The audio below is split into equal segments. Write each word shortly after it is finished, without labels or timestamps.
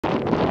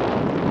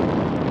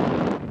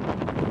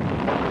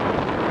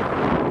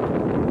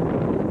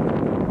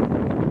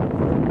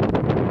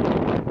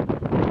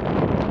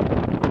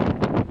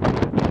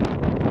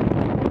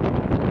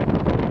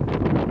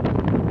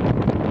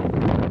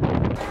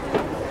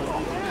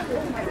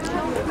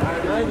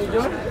I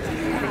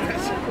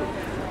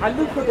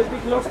look for the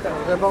big lobster.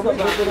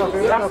 Lobster, no.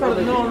 Yeah,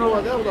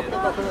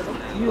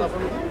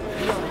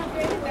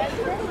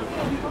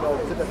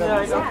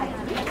 I know.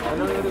 I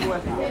know very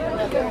well.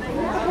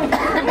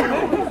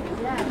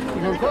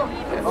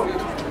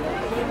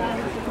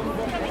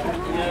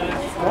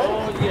 Yes.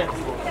 Oh, yes.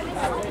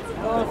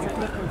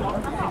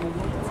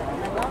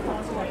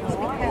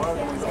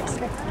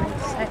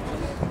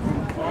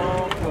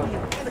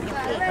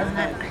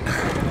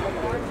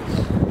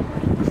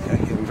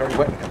 Very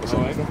wet that was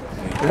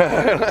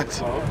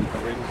it.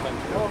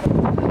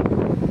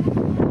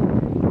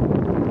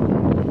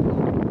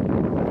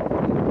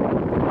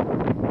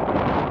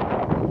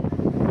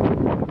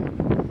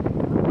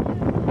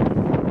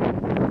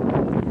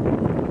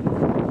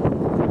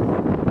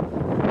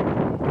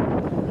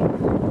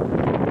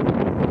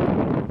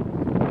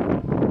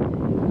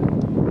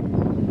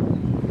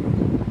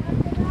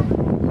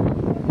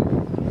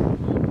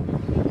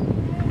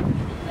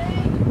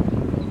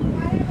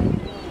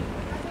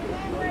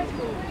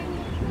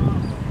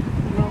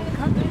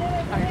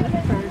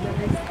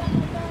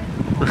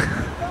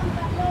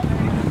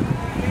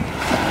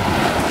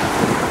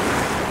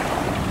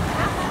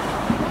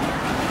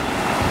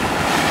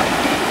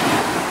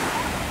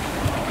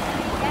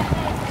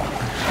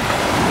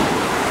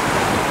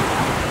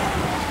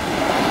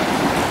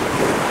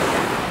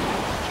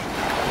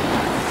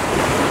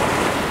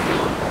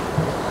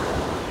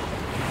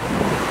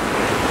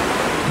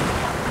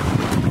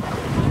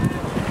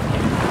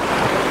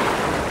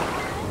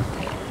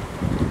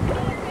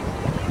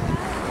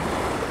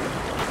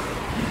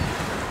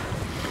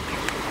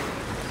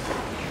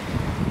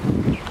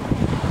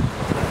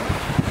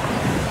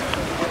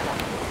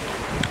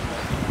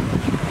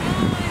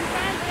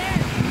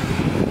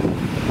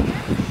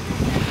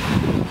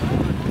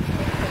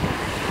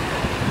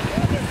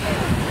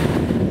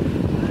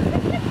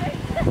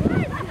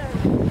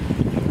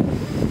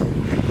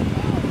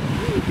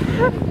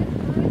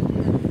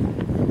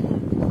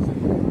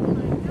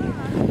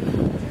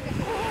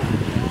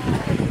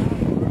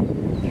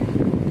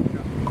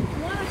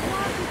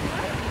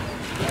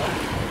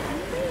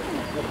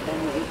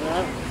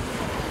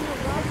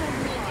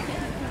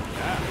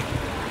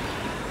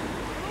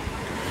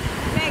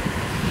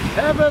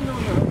 Heaven.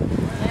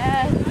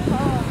 Yes.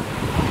 Oh.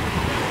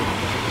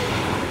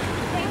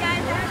 Hey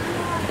guys.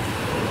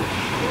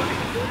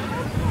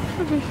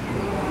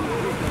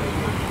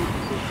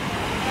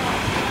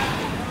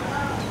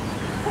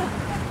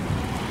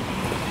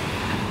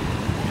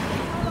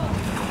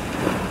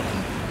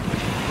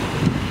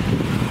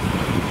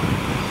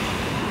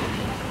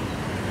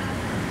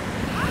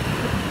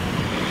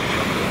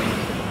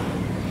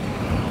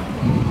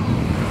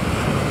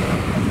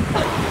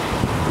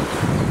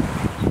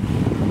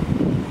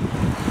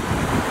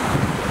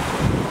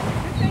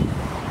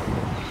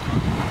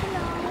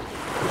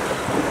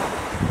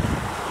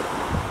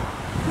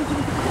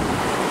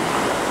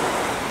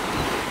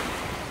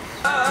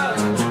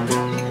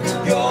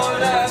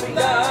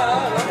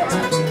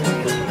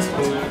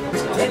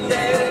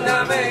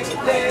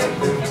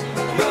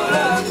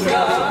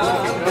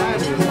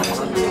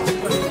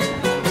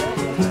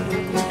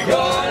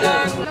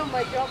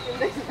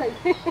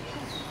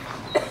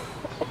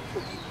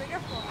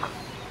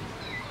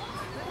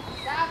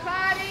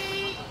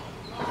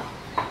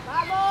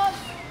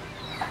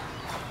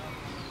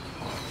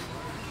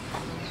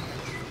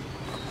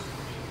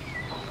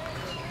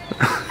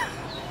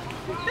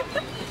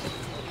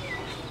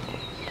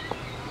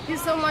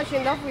 He's so much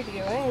in love with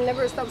you, eh? He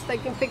never stops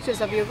taking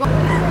pictures of you.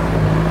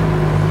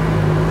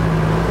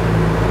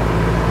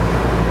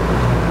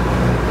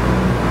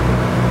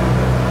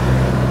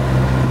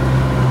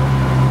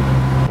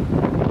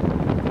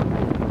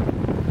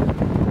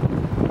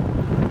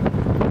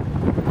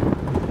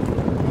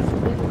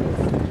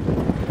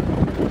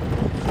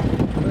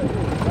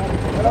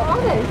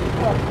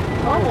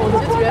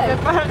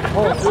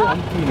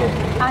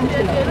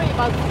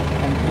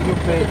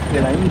 De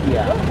la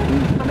India.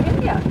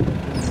 India.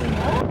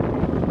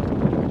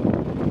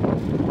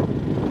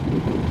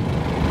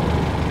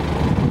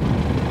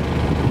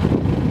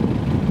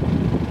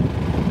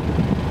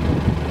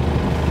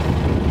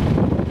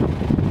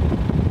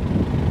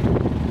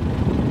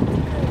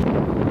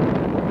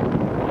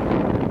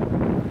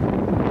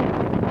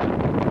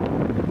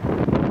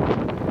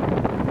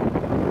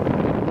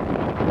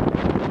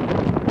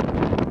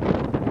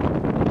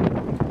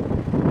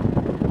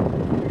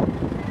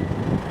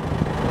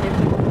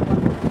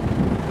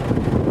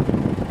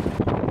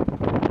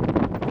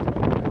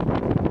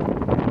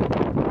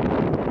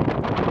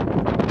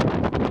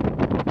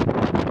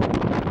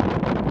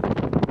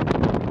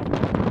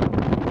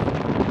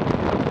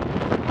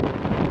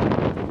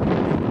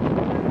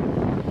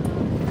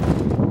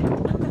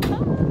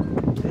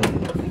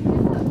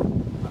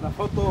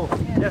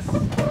 Yes.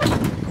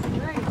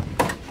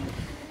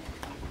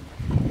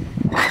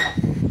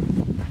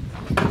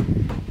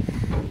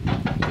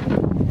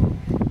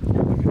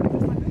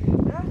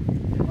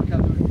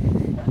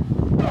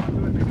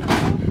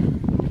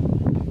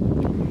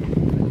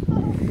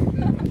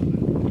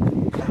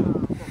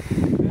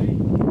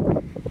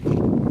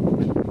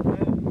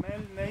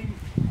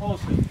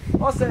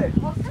 Français.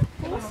 Moi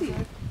aussi.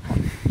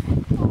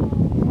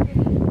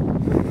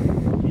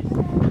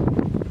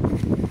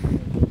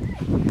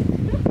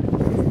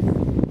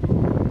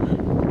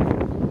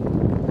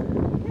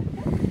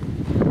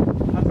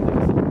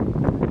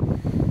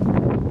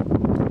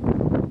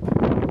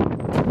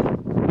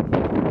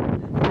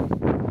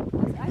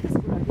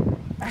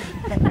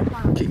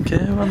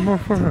 Okay, one more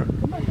for her.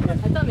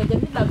 Attends, mais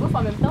donne-lui de la bouffe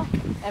en même temps.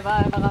 Elle va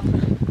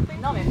rapprocher.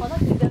 Non, mais pendant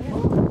que tu es derrière.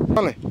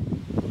 Vale.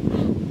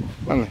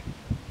 Vale.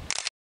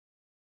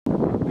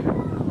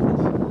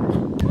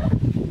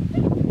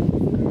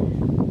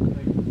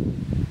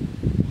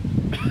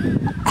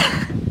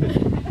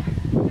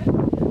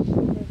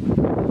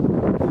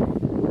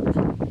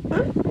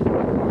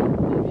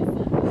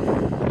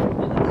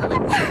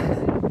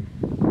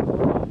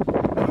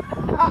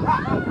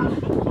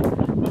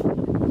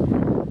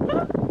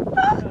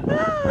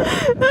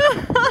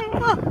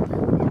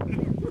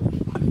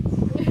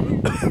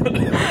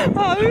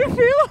 How do you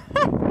feel?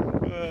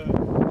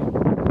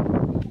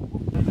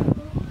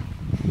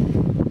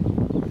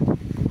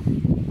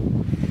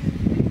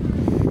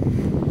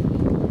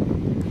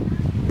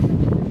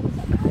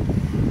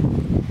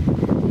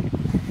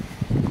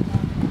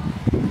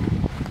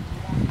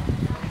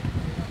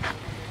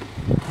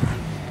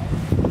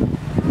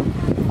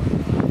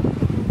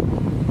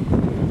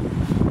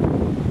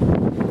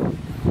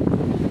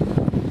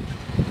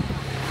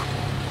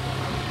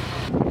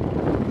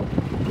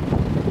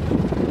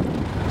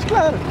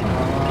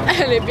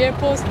 Elle est bien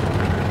posée.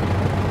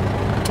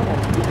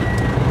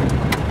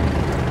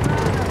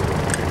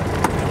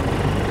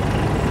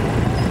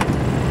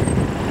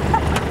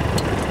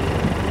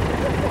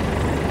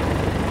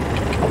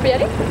 On peut y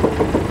aller?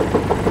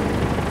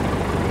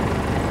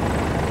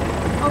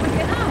 On peut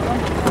y aller?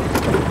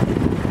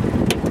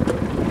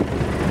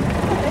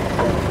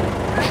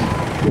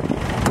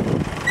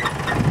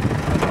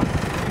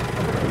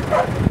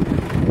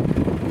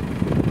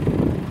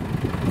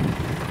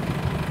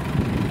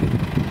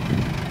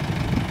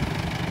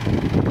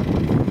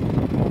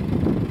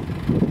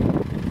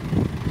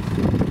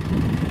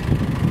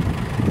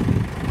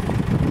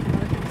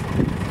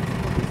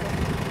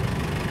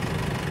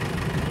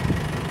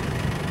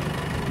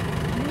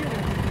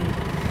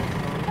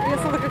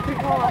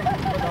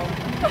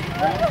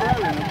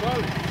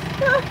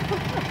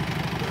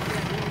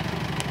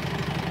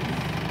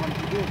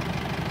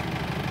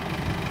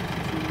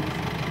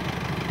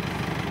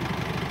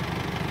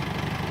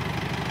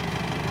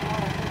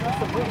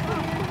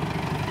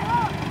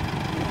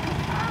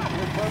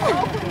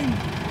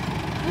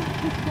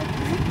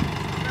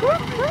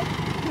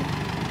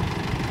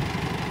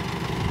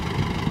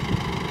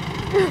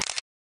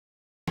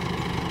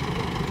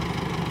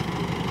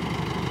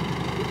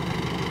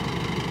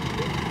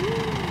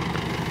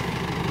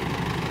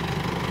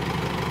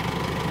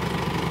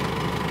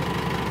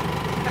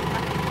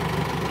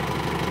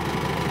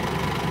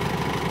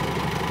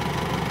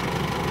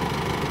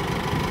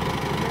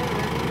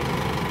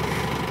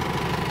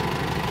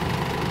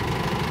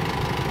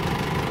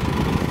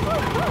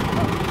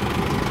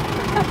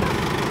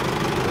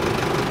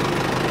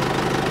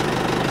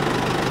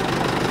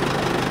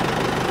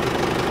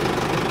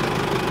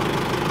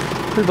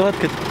 خد بغات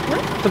كتف.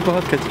 خد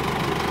بغات كتف.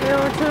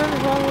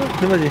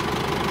 دابا دي.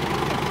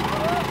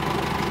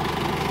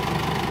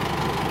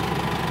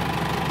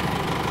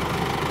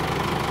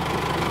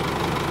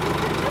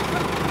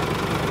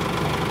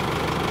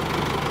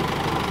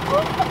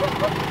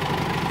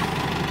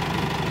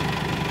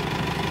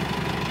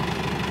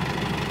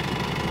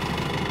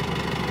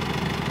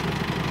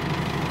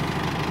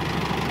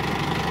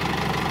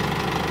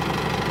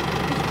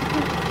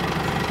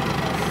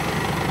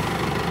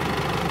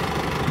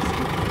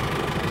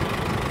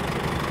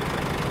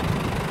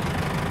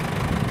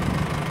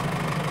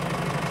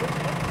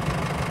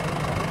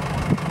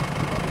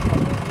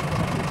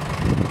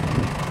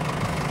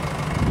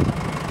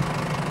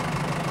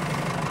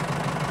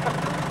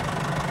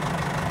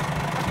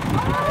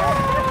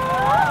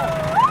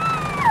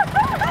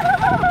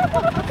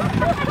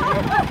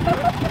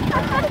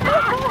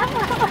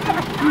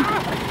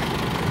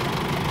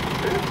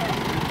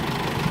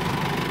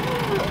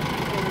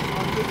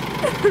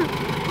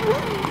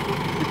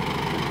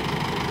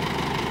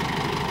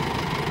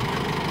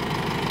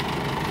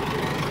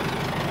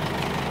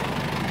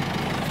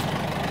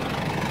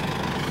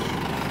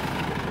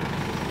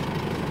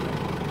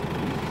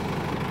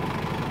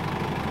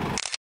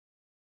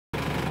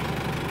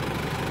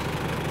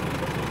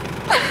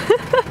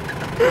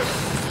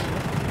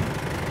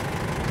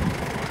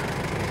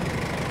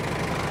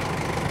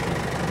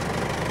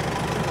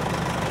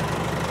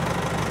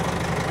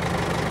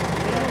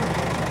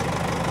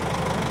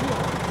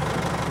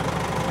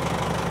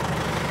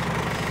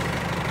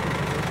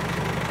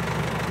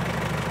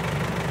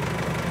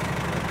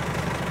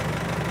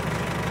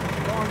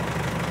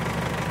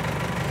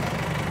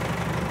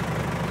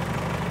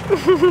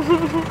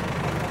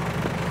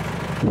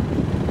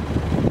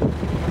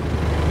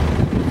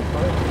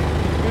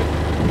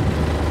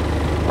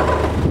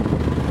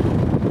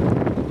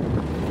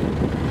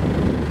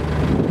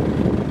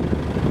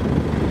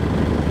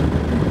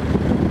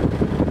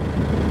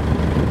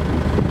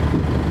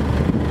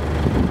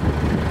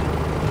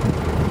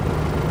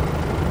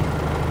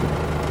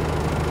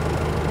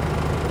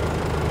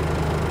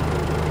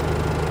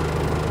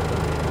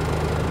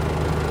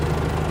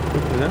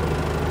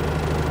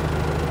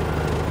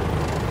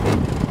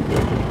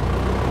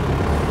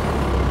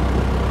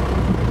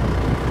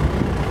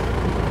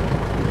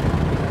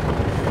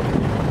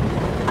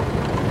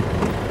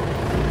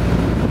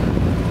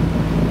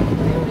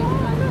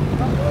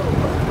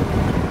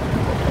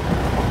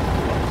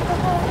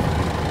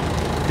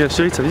 Takiego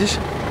szczelica, widzisz?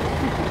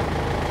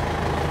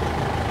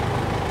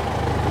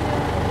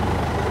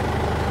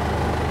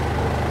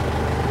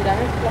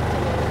 Mirame el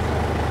plato.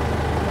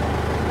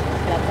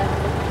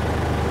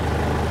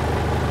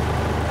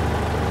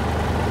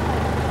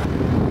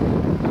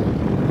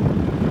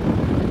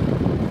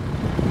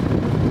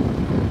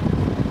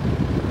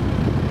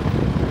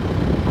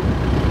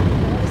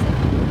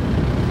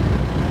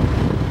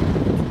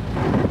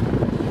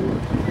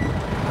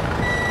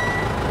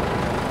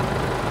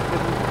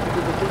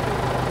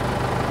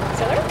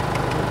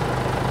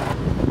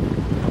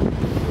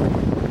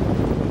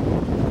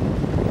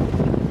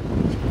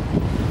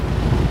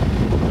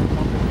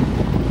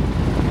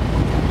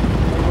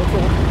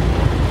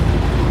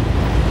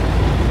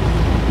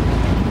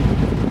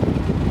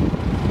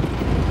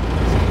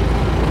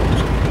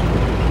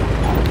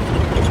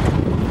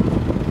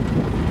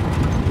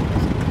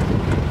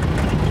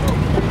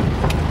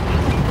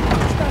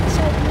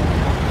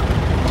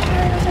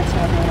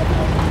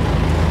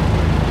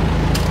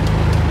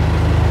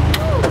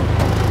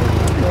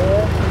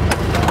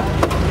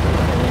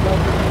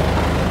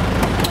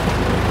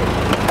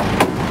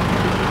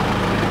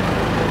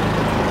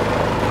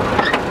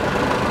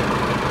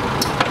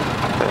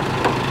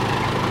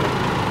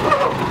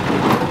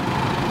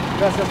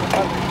 Gracias,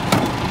 papá.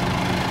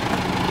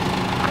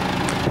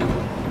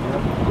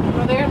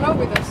 No, they are not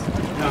with us.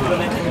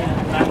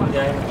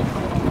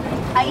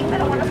 Ahí,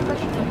 pero bueno, un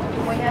poquito.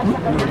 Voy a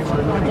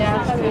sacar. Ya,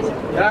 está bien.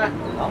 Ya.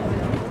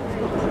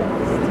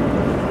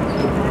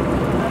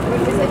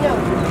 ¿Qué señor?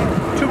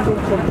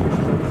 Chupo.